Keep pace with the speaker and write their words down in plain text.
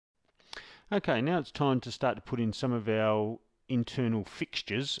Okay, now it's time to start to put in some of our internal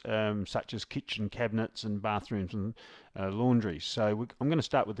fixtures, such as kitchen cabinets and bathrooms and laundries. So I'm going to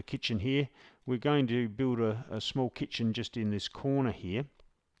start with the kitchen here. We're going to build a small kitchen just in this corner here,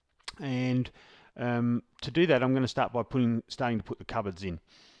 and to do that I'm going to start by starting to put the cupboards in.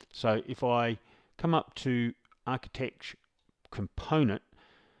 So if I come up to Architect Component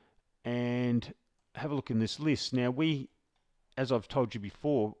and have a look in this list, now as I've told you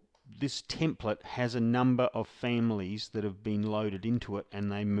before, this template has a number of families that have been loaded into it,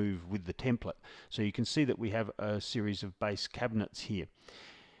 and they move with the template. So you can see that we have a series of base cabinets here.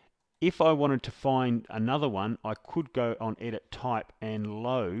 If I wanted to find another one, I could go on Edit Type and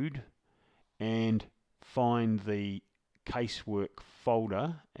Load and find the casework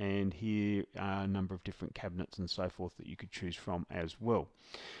folder, and here are a number of different cabinets and so forth that you could choose from as well.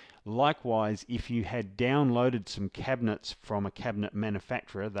 Likewise, if you had downloaded some cabinets from a cabinet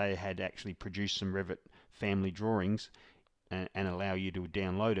manufacturer, they had actually produced some Revit family drawings and allow you to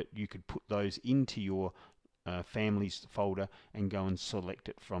download it, you could put those into your families folder and go and select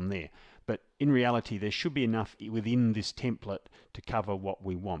it from there. But in reality, there should be enough within this template to cover what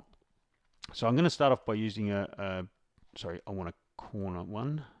we want. So I'm going to start off by using I want a corner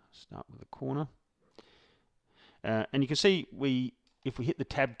one. Start with a corner. And you can see if we hit the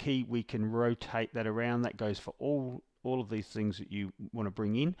tab key, we can rotate that around. That goes for all of these things that you want to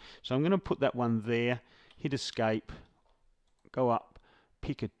bring in. So I'm going to put that one there, hit escape, go up,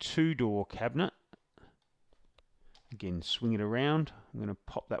 pick a 2-door cabinet. Again, swing it around. I'm going to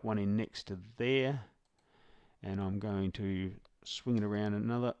pop that one in next to there, and I'm going to swing it around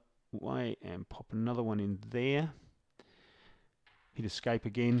another way and pop another one in there. Hit escape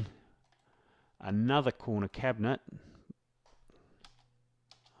again, another corner cabinet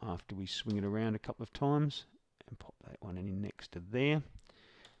after we swing it around a couple of times, and pop that one in next to there.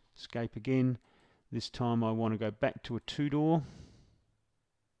 Escape again. This time I want to go back to a 2-door.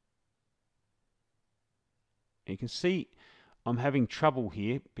 You can see I'm having trouble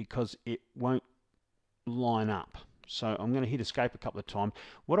here because it won't line up. So I'm going to hit escape a couple of times.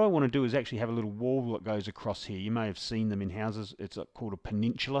 What I want to do is actually have a little wall that goes across here. You may have seen them in houses. It's called a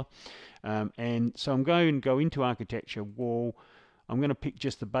peninsula. And so I'm going to go into architecture, wall. I'm going to pick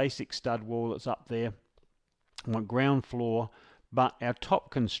just the basic stud wall that's up there. I want ground floor, but our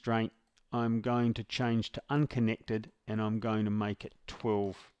top constraint I'm going to change to unconnected, and I'm going to make it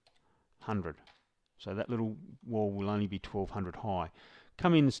 1200. So that little wall will only be 1200 high.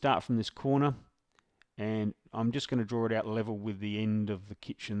 Come in and start from this corner, and I'm just going to draw it out level with the end of the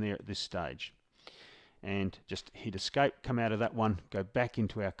kitchen there at this stage. And just hit escape, come out of that one, go back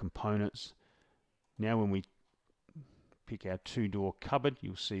into our components. Now when we pick our 2-door cupboard,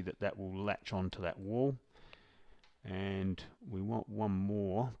 you'll see that that will latch onto that wall. And we want one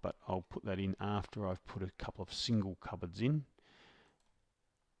more, but I'll put that in after I've put a couple of single cupboards in.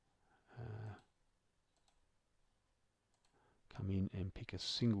 Come in and pick a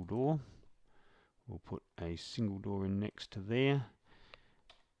single door. We'll put a single door in next to there.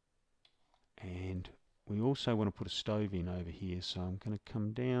 And we also want to put a stove in over here. So I'm going to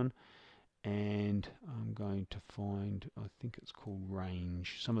come down and I'm going to find, I think it's called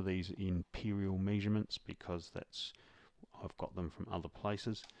range. Some of these are imperial measurements because I've got them from other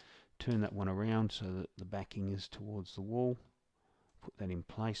places. Turn that one around so that the backing is towards the wall. Put that in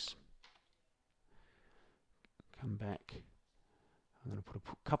place. Come back. I'm going to put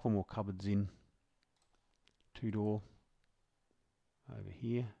a couple more cupboards in. 2-door over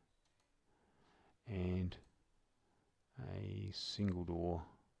here, and a single door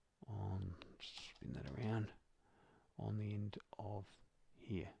on, spin that around, on the end of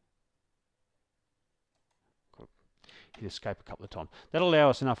here. Good. Hit escape a couple of times. That'll allow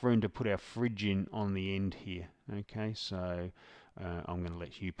us enough room to put our fridge in on the end here. Okay, so I'm going to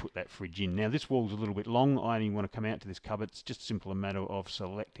let you put that fridge in. Now this wall's a little bit long. I only want to come out to this cupboard. It's just a simple matter of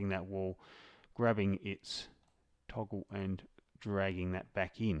selecting that wall, grabbing its toggle and dragging that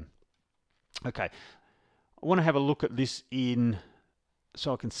back in. Okay, I want to have a look at this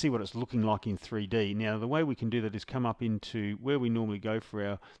so I can see what it's looking like in 3D. Now the way we can do that is come up into where we normally go for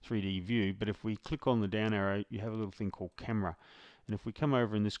our 3D view, but if we click on the down arrow, you have a little thing called camera. And if we come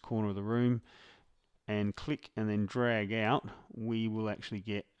over in this corner of the room and click and then drag out, we will actually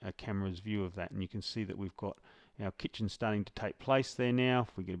get a camera's view of that. And you can see that we've got our kitchen starting to take place there now.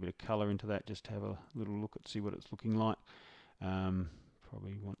 If we get a bit of colour into that, just have a little look at see what it's looking like.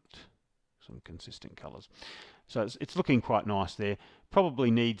 Probably want some consistent colours. So it's looking quite nice there. Probably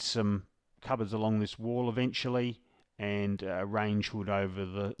needs some cupboards along this wall eventually, and a range hood over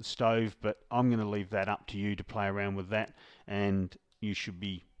the stove, but I'm going to leave that up to you to play around with that, and you should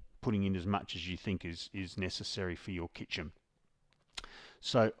be putting in as much as you think is necessary for your kitchen.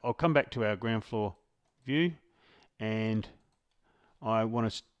 So I'll come back to our ground floor view, and I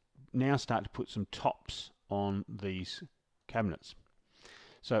want to now start to put some tops on these cabinets.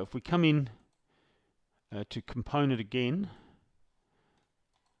 So if we come in to component again,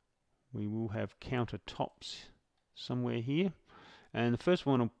 we will have countertops somewhere here, and the first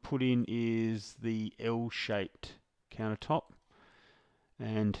one I'll put in is the L-shaped countertop,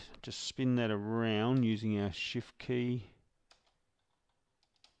 and just spin that around using our shift key.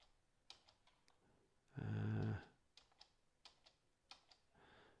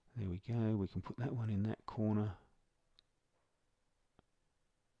 There we go, we can put that one in that corner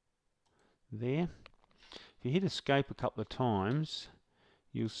there. If you hit escape a couple of times,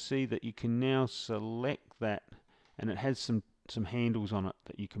 you'll see that you can now select that, and it has some handles on it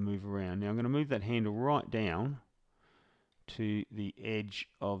that you can move around. Now I'm going to move that handle right down to the edge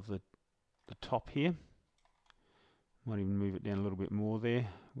of the top here. Might even move it down a little bit more there.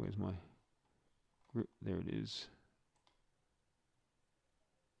 Where's my grip? There it is.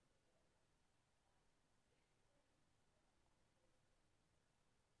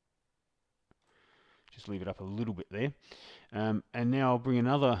 Just leave it up a little bit there. And now I'll bring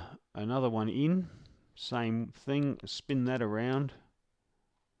another one in. Same thing, spin that around.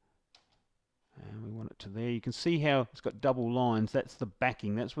 And we want it to there. You can see how it's got double lines. That's the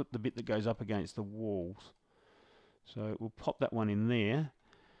backing. That's what the bit that goes up against the walls. So we'll pop that one in there.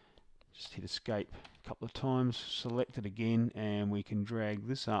 Just hit escape a couple of times, select it again, and we can drag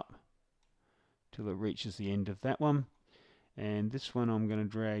this up till it reaches the end of that one. And this one I'm going to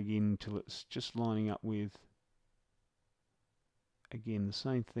drag in till it's just lining up with, again, the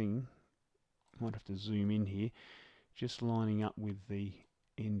same thing. Might have to zoom in here. Just lining up with the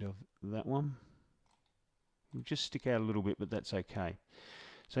end of that one. It'll just stick out a little bit, but that's okay.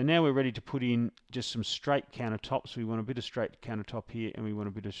 So now we're ready to put in just some straight countertops. We want a bit of straight countertop here, and we want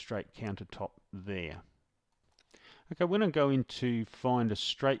a bit of straight countertop there. Okay, when I go in to find a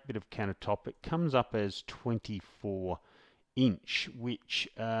straight bit of countertop, it comes up as 24 inch, which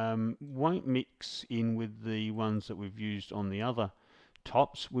won't mix in with the ones that we've used on the other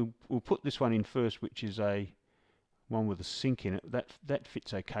tops. We'll put this one in first, which is a one with a sink in it. That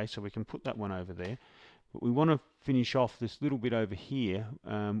fits okay, so we can put that one over there. But we want to finish off this little bit over here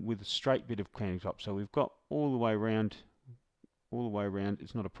with a straight bit of countertop. So we've got all the way around.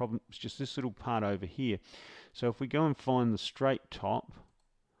 It's not a problem. It's just this little part over here. So if we go and find the straight top,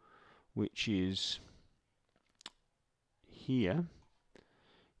 which is here,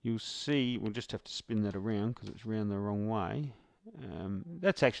 you'll see, we'll just have to spin that around because it's round the wrong way.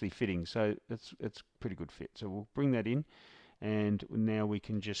 That's actually fitting, so it's a pretty good fit. So we'll bring that in, and now we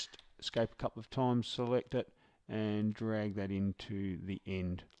can just escape a couple of times, select it, and drag that into the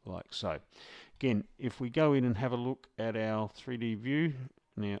end like so. Again, if we go in and have a look at our 3D view,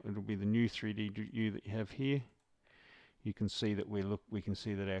 now it'll be the new 3D view that you have here. You can see that we can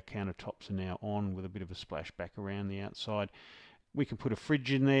see that our countertops are now on with a bit of a splashback around the outside. We can put a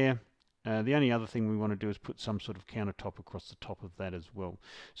fridge in there. The only other thing we want to do is put some sort of countertop across the top of that as well.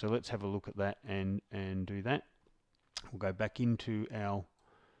 So let's have a look at that and do that. We'll go back into our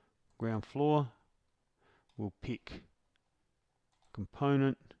ground floor. We'll pick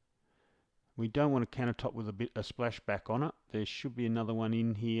component. We don't want a countertop with a splashback on it. There should be another one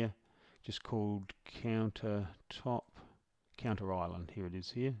in here just called countertop, counter island. Here it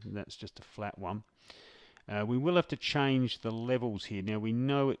is here, and that's just a flat one. We will have to change the levels here. Now we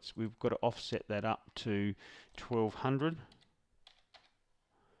know we've got to offset that up to 1200,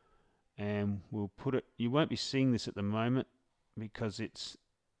 and we'll put it. You won't be seeing this at the moment because it's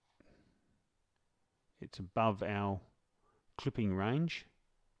above our clipping range,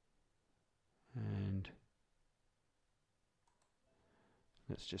 and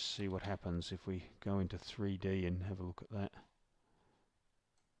let's just see what happens if we go into 3D and have a look at that.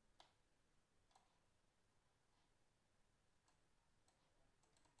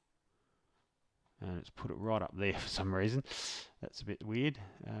 And it's put it right up there for some reason. That's a bit weird.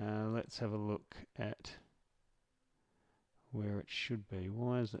 Let's have a look at where it should be.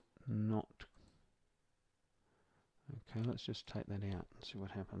 Why is it not? Okay, let's just take that out and see what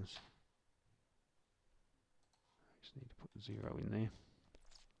happens. Just need to put 0 in there.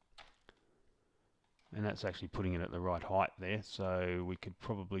 And that's actually putting it at the right height there. So we could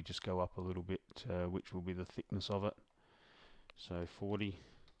probably just go up a little bit, which will be the thickness of it. So 40.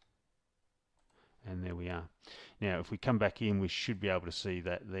 And there we are. Now if we come back in, we should be able to see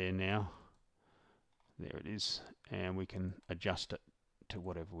that there now. There it is, and we can adjust it to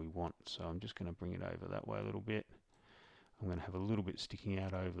whatever we want. So I'm just going to bring it over that way a little bit. I'm going to have a little bit sticking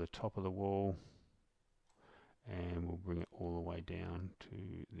out over the top of the wall, and we'll bring it all the way down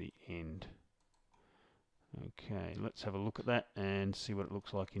to the end. Okay, let's have a look at that and see what it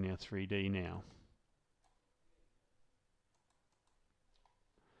looks like in our 3D now.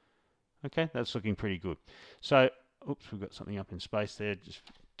 Okay, that's looking pretty good. So, oops, we've got something up in space there, just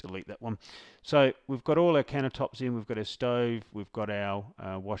delete that one. So we've got all our countertops in, we've got our stove, we've got our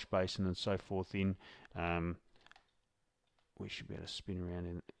wash basin and so forth in. We should be able to spin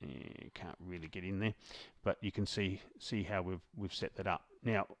around and can't really get in there, but you can see how we've set that up.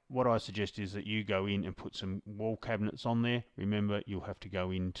 Now what I suggest is that you go in and put some wall cabinets on there. Remember, you'll have to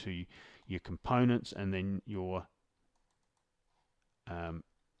go into your components and then your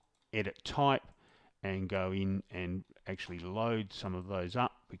edit type and go in and actually load some of those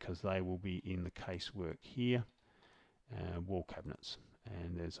up, because they will be in the casework here, wall cabinets,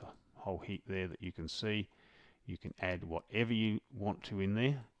 and there's a whole heap there that you can see. You can add whatever you want to in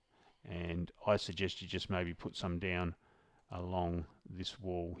there, and I suggest you just maybe put some down along this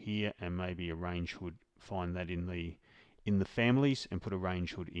wall here, and maybe a range hood, find that in the families, and put a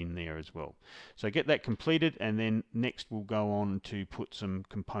range hood in there as well. So get that completed, and then next we'll go on to put some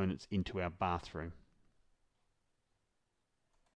components into our bathroom.